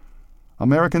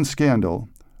 American Scandal,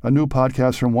 a new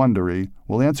podcast from Wondery,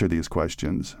 will answer these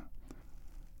questions.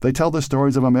 They tell the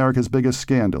stories of America's biggest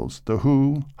scandals, the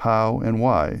who, how, and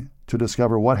why, to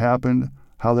discover what happened,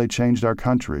 how they changed our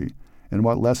country, and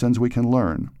what lessons we can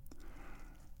learn.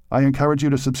 I encourage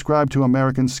you to subscribe to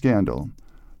American Scandal.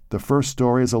 The first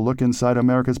story is a look inside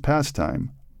America's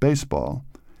pastime, baseball,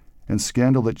 and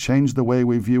scandal that changed the way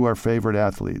we view our favorite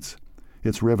athletes.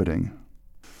 It's riveting.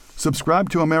 Subscribe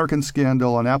to American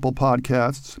Scandal on Apple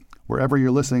Podcasts, wherever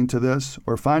you're listening to this,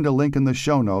 or find a link in the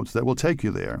show notes that will take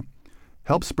you there.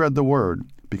 Help spread the word,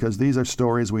 because these are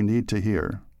stories we need to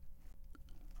hear.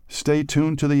 Stay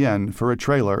tuned to the end for a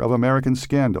trailer of American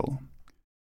Scandal.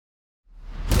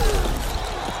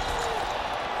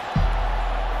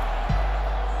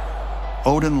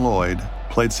 Odin Lloyd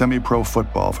played semi-pro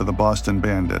football for the Boston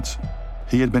Bandits.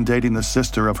 He had been dating the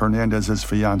sister of Hernandez's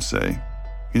fiancée,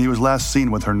 and he was last seen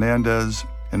with Hernandez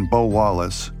and Bo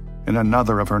Wallace and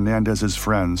another of Hernandez's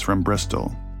friends from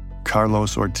Bristol,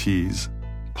 Carlos Ortiz.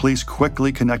 Police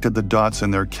quickly connected the dots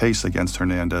in their case against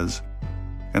Hernandez,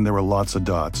 and there were lots of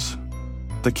dots.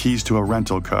 The keys to a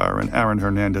rental car and Aaron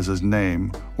Hernandez's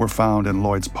name were found in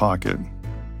Lloyd's pocket.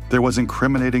 There was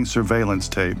incriminating surveillance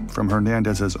tape from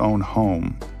Hernandez's own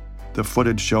home. The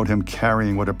footage showed him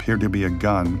carrying what appeared to be a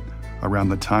gun around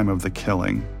the time of the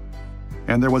killing.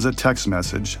 And there was a text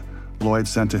message Lloyd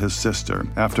sent to his sister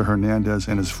after Hernandez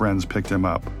and his friends picked him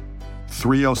up.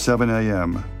 3:07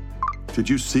 a.m. Did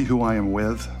you see who I am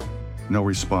with? No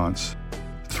response.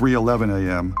 3:11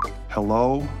 a.m.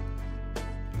 Hello?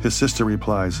 His sister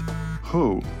replies,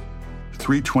 who?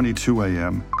 3:22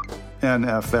 a.m.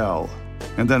 NFL.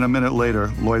 And then a minute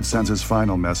later, Lloyd sends his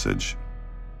final message.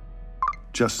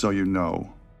 Just so you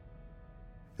know.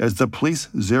 As the police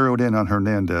zeroed in on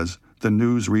Hernandez, the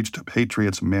news reached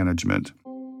Patriots management.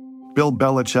 Bill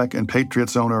Belichick and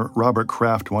Patriots owner Robert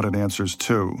Kraft wanted answers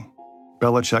too.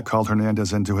 Belichick called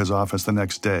Hernandez into his office the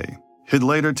next day. He'd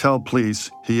later tell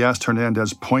police he asked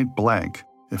Hernandez point blank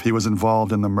if he was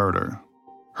involved in the murder.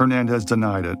 Hernandez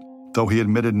denied it, though he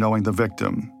admitted knowing the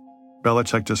victim.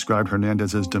 Belichick described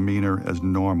Hernandez's demeanor as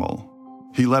normal.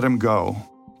 He let him go.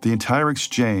 The entire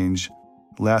exchange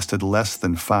lasted less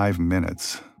than 5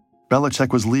 minutes.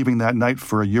 Belichick was leaving that night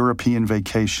for a European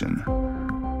vacation.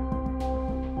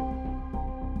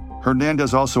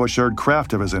 Hernandez also assured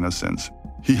Kraft of his innocence.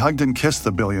 He hugged and kissed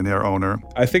the billionaire owner.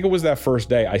 I think it was that first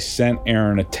day I sent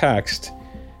Aaron a text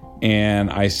and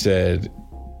I said,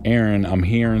 Aaron, I'm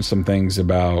hearing some things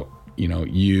about,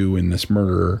 you and this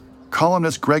murderer.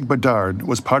 Columnist Greg Bedard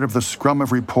was part of the scrum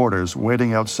of reporters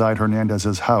waiting outside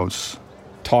Hernandez's house.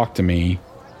 Talk to me.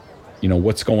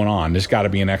 What's going on? There's got to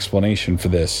be an explanation for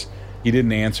this. He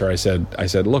didn't answer. I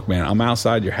said, look, man, I'm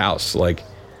outside your house.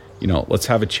 Let's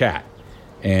have a chat.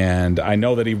 And I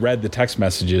know that he read the text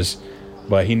messages,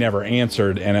 but he never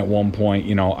answered. And at one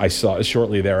point, I saw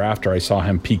shortly thereafter, I saw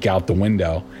him peek out the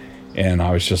window, and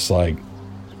I was just like,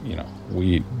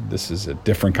 this is a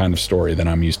different kind of story than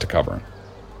I'm used to covering.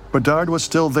 Bedard was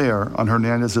still there on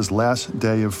Hernandez's last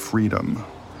day of freedom.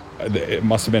 It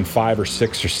must have been 5 or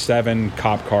 6 or 7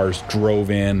 cop cars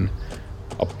drove in.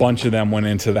 A bunch of them went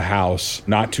into the house.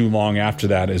 Not too long after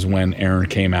that is when Aaron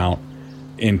came out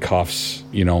in cuffs,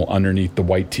 underneath the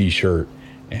white T-shirt.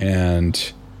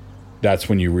 And that's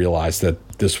when you realize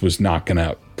that this was not going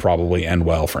to probably end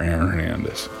well for Aaron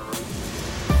Hernandez.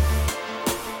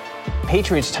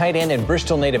 Patriots tight end and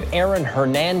Bristol native Aaron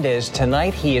Hernandez.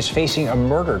 Tonight, he is facing a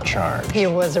murder charge. He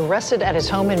was arrested at his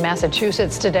home in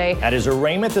Massachusetts today. At his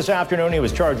arraignment this afternoon, he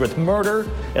was charged with murder,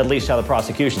 at least how the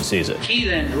prosecution sees it. He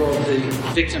then drove the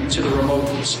victim to the remote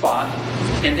spot,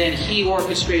 and then he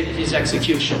orchestrated his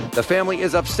execution. The family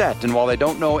is upset, and while they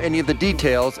don't know any of the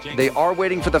details, they are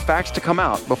waiting for the facts to come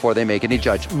out before they make any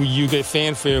judgment. You get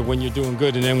fanfare when you're doing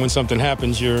good, and then when something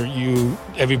happens,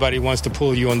 everybody wants to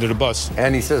pull you under the bus.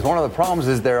 And he says one of the problems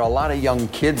is there are a lot of young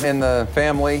kids in the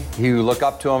family who look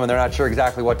up to him and they're not sure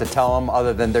exactly what to tell him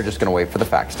other than they're just going to wait for the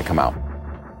facts to come out.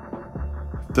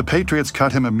 The Patriots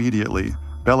cut him immediately.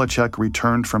 Belichick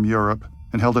returned from Europe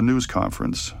and held a news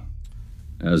conference.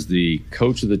 As the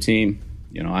coach of the team,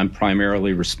 I'm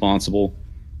primarily responsible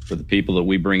for the people that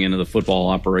we bring into the football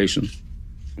operation.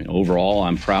 Overall,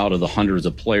 I'm proud of the hundreds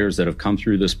of players that have come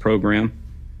through this program,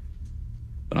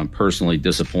 but I'm personally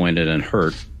disappointed and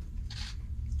hurt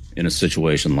in a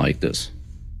situation like this.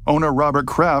 Owner Robert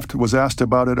Kraft was asked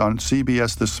about it on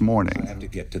CBS This Morning. I have to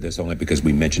get to this only because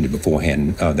we mentioned it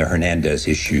beforehand, the Hernandez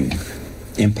issue.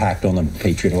 Impact on the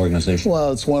Patriot organization?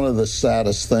 Well, it's one of the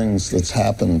saddest things that's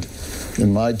happened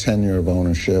in my tenure of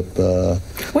ownership.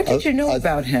 What did you know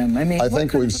about him? I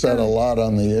think we've said a lot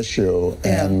on the issue,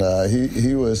 and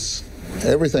he was,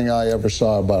 everything I ever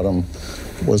saw about him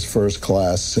was first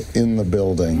class in the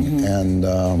building. And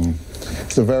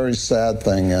it's a very sad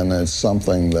thing, and it's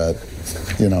something that,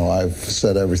 I've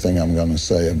said everything I'm going to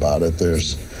say about it.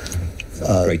 There's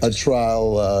a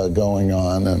trial going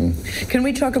on. And can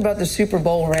we talk about the Super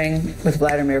Bowl ring with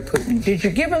Vladimir Putin? Did you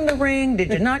give him the ring?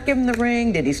 Did you not give him the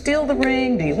ring? Did he steal the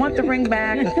ring? Do you want the ring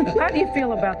back? How do you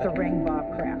feel about the ring,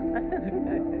 Bob Kraft?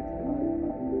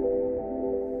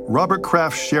 Robert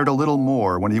Kraft shared a little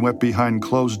more when he went behind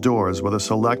closed doors with a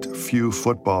select few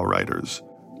football writers.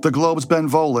 The Globe's Ben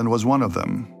Volin was one of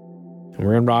them.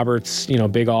 We're in Robert's,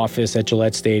 big office at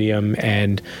Gillette Stadium,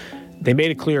 and they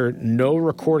made it clear no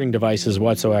recording devices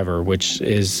whatsoever, which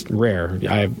is rare.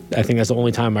 I think that's the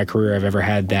only time in my career I've ever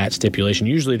had that stipulation.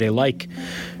 Usually they like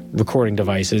recording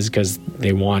devices because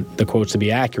they want the quotes to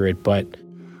be accurate, but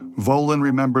Volin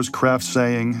remembers Kraft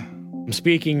saying, "I'm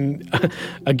speaking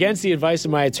against the advice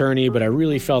of my attorney, but I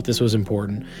really felt this was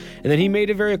important." And then he made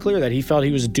it very clear that he felt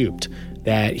he was duped,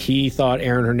 that he thought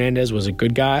Aaron Hernandez was a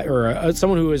good guy or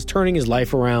someone who was turning his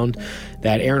life around,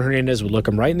 that Aaron Hernandez would look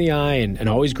him right in the eye and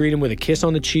always greet him with a kiss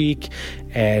on the cheek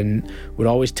and would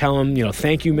always tell him,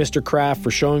 "Thank you, Mr. Kraft, for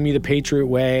showing me the Patriot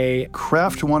way."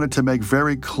 Kraft wanted to make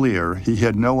very clear he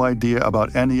had no idea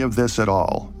about any of this at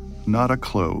all. Not a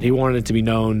clue. He wanted it to be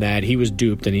known that he was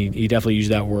duped, and he definitely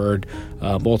used that word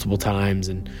multiple times.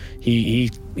 And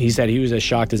he said he was as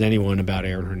shocked as anyone about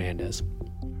Aaron Hernandez.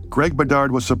 Greg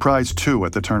Bedard was surprised, too,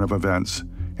 at the turn of events,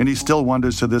 and he still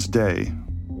wonders to this day.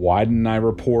 Why didn't I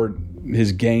report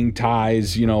his gang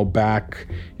ties, back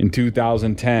in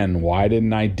 2010? Why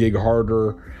didn't I dig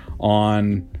harder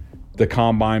on the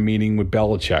combine meeting with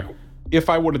Belichick? If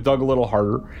I would have dug a little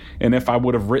harder, and if I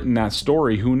would have written that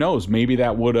story, who knows? Maybe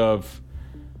that would have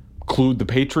clued the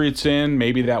Patriots in.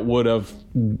 Maybe that would have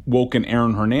woken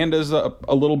Aaron Hernandez up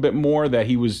a little bit more, that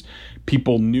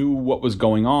people knew what was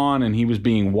going on and he was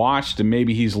being watched, and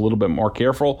maybe he's a little bit more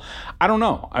careful. I don't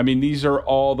know. I mean, these are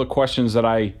all the questions that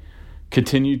I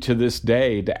continue to this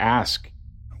day to ask.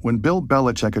 When Bill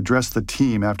Belichick addressed the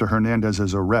team after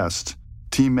Hernandez's arrest,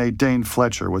 teammate Dane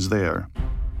Fletcher was there.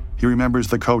 He remembers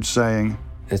the coach saying,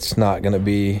 "It's not going to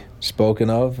be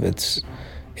spoken of.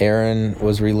 Aaron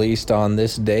was released on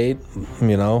this date.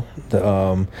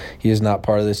 He is not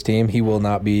part of this team. He will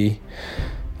not be,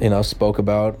 spoke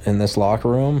about in this locker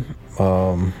room."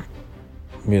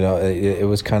 It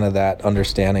was kind of that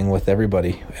understanding with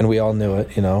everybody, and we all knew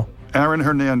it, Aaron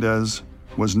Hernandez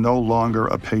was no longer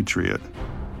a Patriot,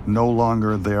 no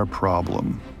longer their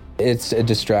problem. It's a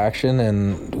distraction,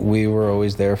 and we were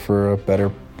always there for a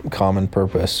better common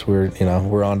purpose.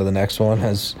 We're on to the next one,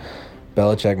 as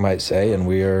Belichick might say, and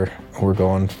we're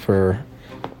going for,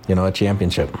 a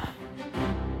championship.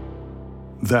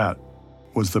 That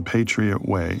was the Patriot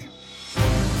way.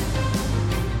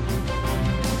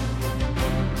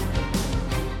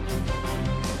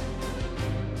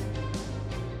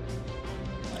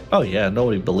 Oh, yeah,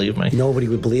 nobody believed me. Nobody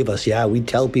would believe us, yeah. We'd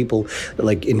tell people,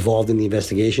 involved in the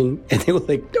investigation, and they were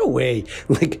like, "No way."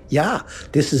 Yeah,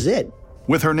 this is it.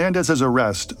 With Hernandez's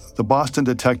arrest, the Boston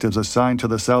detectives assigned to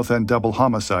the South End double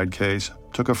homicide case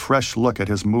took a fresh look at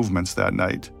his movements that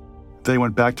night. They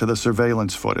went back to the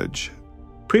surveillance footage.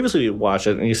 Previously, you watch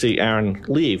it and you see Aaron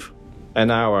leave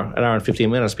an hour and 15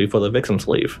 minutes before the victims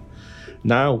leave.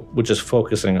 Now we're just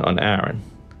focusing on Aaron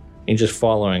and just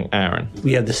following Aaron.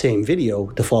 We have the same video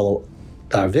to follow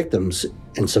our victims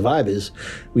and survivors.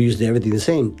 We used everything the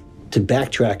same to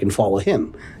backtrack and follow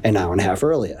him an hour and a half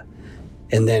earlier.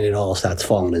 And then it all starts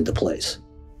falling into place.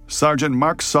 Sergeant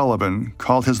Mark Sullivan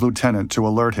called his lieutenant to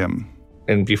alert him.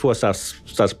 And before it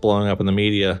starts blowing up in the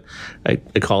media, I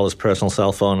called his personal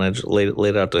cell phone and I just laid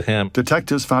it out to him.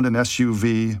 Detectives found an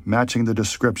SUV matching the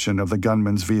description of the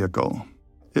gunman's vehicle.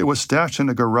 It was stashed in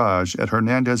a garage at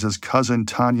Hernandez's cousin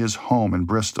Tanya's home in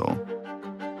Bristol.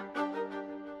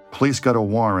 Police got a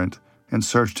warrant and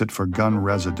searched it for gun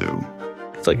residue.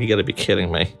 It's like, you gotta be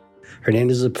kidding me.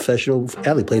 Hernandez is a professional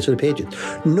athlete, plays for the Patriots.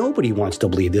 Nobody wants to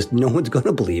believe this. No one's going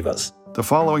to believe us. The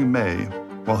following May,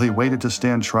 while he waited to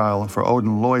stand trial for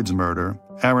Odin Lloyd's murder,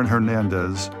 Aaron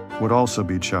Hernandez would also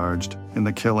be charged in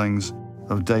the killings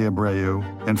of De Abreu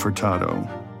and Furtado.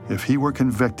 If he were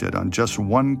convicted on just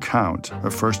one count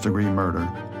of first-degree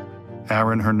murder,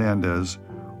 Aaron Hernandez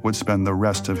would spend the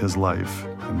rest of his life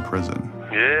in prison.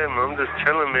 Yeah, man. I'm just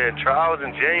chilling, man. Trials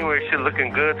in January, shit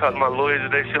looking good. Talked to my lawyers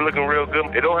today, shit looking real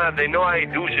good. They know I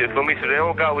ain't do shit for me, so they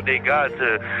don't got what they got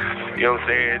to, you know what I'm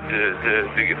saying,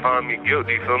 to find me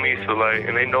guilty, for me. So like,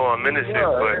 and they know I'm innocent.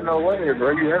 Yeah, but ain't no way,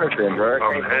 bro. You innocent, bro.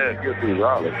 I'm guilty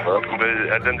regardless, bro. But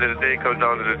at the end of the day, it comes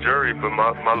down to the jury. But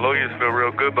my lawyers feel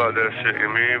real good about that shit, you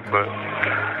know what I mean? But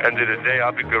at the end of the day,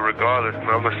 I'll be good regardless,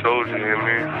 man. I'm a soldier, you know what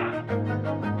I mean?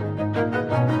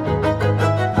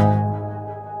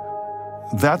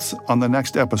 That's on the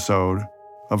next episode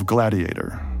of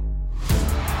Gladiator.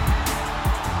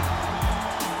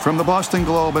 From the Boston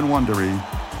Globe and Wondery,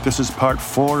 this is part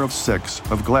 4 of 6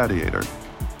 of Gladiator,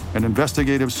 an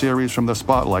investigative series from the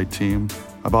Spotlight team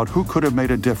about who could have made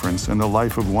a difference in the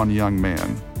life of one young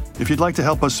man. If you'd like to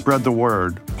help us spread the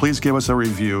word, please give us a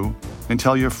review and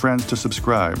tell your friends to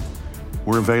subscribe.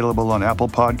 We're available on Apple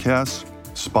Podcasts,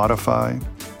 Spotify,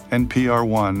 NPR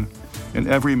One, and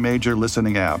every major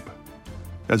listening app,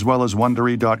 as well as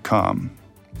Wondery.com.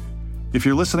 If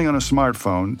you're listening on a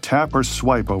smartphone, tap or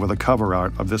swipe over the cover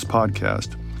art of this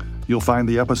podcast. You'll find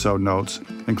the episode notes,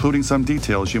 including some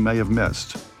details you may have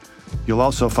missed. You'll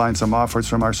also find some offers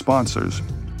from our sponsors.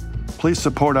 Please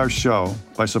support our show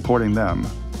by supporting them.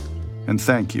 And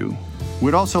thank you.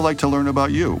 We'd also like to learn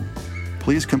about you.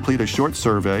 Please complete a short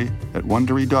survey at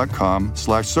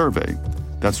Wondery.com/survey.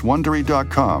 That's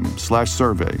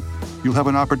Wondery.com/survey. You'll have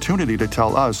an opportunity to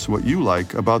tell us what you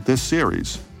like about this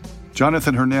series.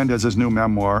 Jonathan Hernandez's new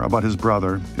memoir about his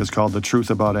brother is called The Truth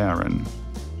About Aaron.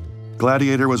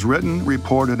 Gladiator was written,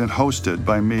 reported, and hosted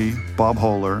by me, Bob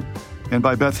Hohler, and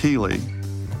by Beth Healy,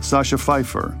 Sasha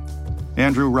Pfeiffer,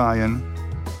 Andrew Ryan,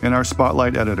 and our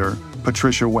Spotlight editor,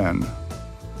 Patricia Wen.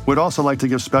 We'd also like to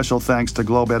give special thanks to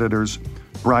Globe editors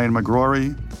Brian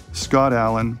McGrory, Scott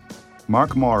Allen,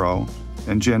 Mark Morrow,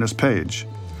 and Janice Page,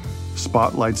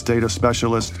 Spotlight's data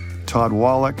specialist Todd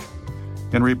Wallach,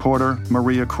 and reporter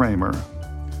Maria Kramer.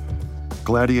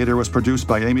 Gladiator was produced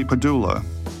by Amy Padula,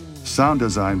 sound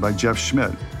design by Jeff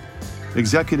Schmidt,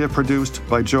 executive produced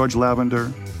by George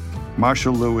Lavender,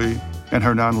 Marshall Louis, and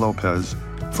Hernan Lopez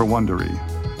for Wondery.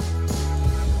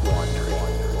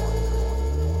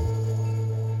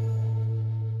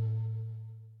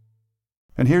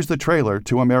 And here's the trailer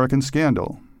to American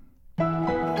Scandal.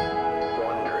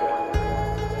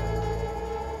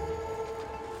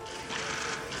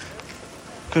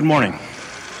 Good morning,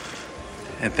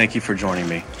 and thank you for joining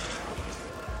me.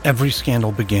 Every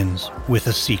scandal begins with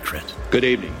a secret. Good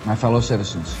evening, my fellow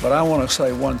citizens. But I want to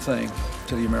say one thing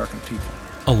to the American people.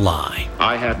 A lie.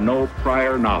 I had no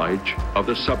prior knowledge of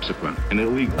the subsequent and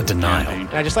illegal a denial. And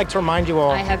I'd just like to remind you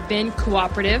all I have been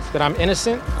cooperative. That I'm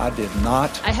innocent. I did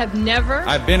not. I have never.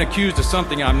 I've been accused of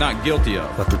something I'm not guilty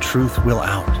of. But the truth will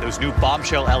out. Those new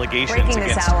bombshell allegations Breaking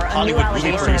against this hour, Hollywood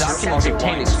movie documents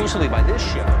obtained exclusively by this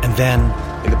show. And then,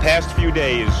 in the past few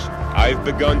days, I've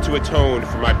begun to atone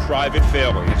for my private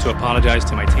failings. To apologize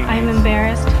to my team. I am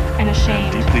embarrassed and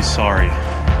ashamed. I'm deeply sorry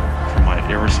for my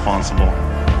irresponsible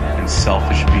and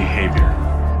selfish behavior.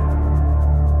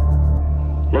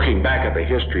 Looking back at the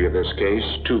history of this case,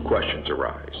 two questions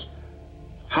arise.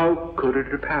 How could it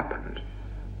have happened?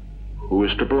 Who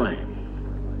is to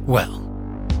blame? Well,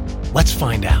 let's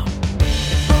find out.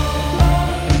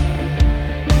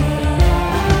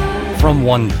 From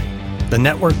Wondery, the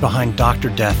network behind Dr.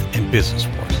 Death and Business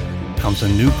Wars, comes a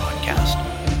new podcast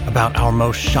about our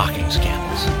most shocking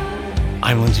scandals.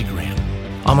 I'm Lindsey Graham.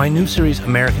 On my new series,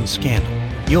 American Scandal,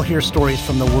 you'll hear stories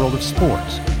from the world of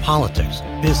sports, politics,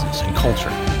 business, and culture.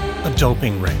 A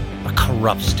doping ring, a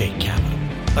corrupt state capital,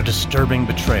 a disturbing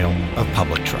betrayal of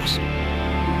public trust.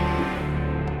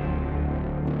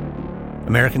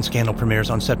 American Scandal premieres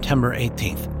on September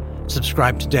 18th.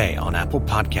 Subscribe today on Apple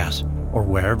Podcasts or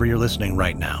wherever you're listening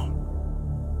right now.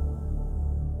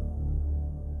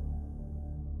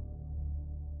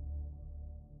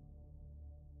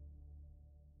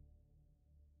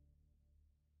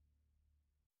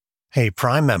 Hey,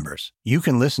 Prime members, you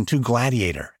can listen to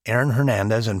Gladiator, Aaron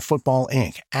Hernandez, and Football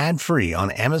Inc. ad-free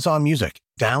on Amazon Music.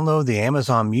 Download the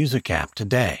Amazon Music app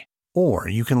today. Or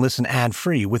you can listen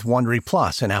ad-free with Wondery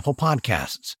Plus and Apple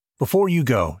Podcasts. Before you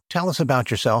go, tell us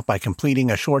about yourself by completing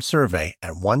a short survey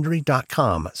at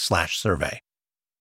Wondery.com/survey.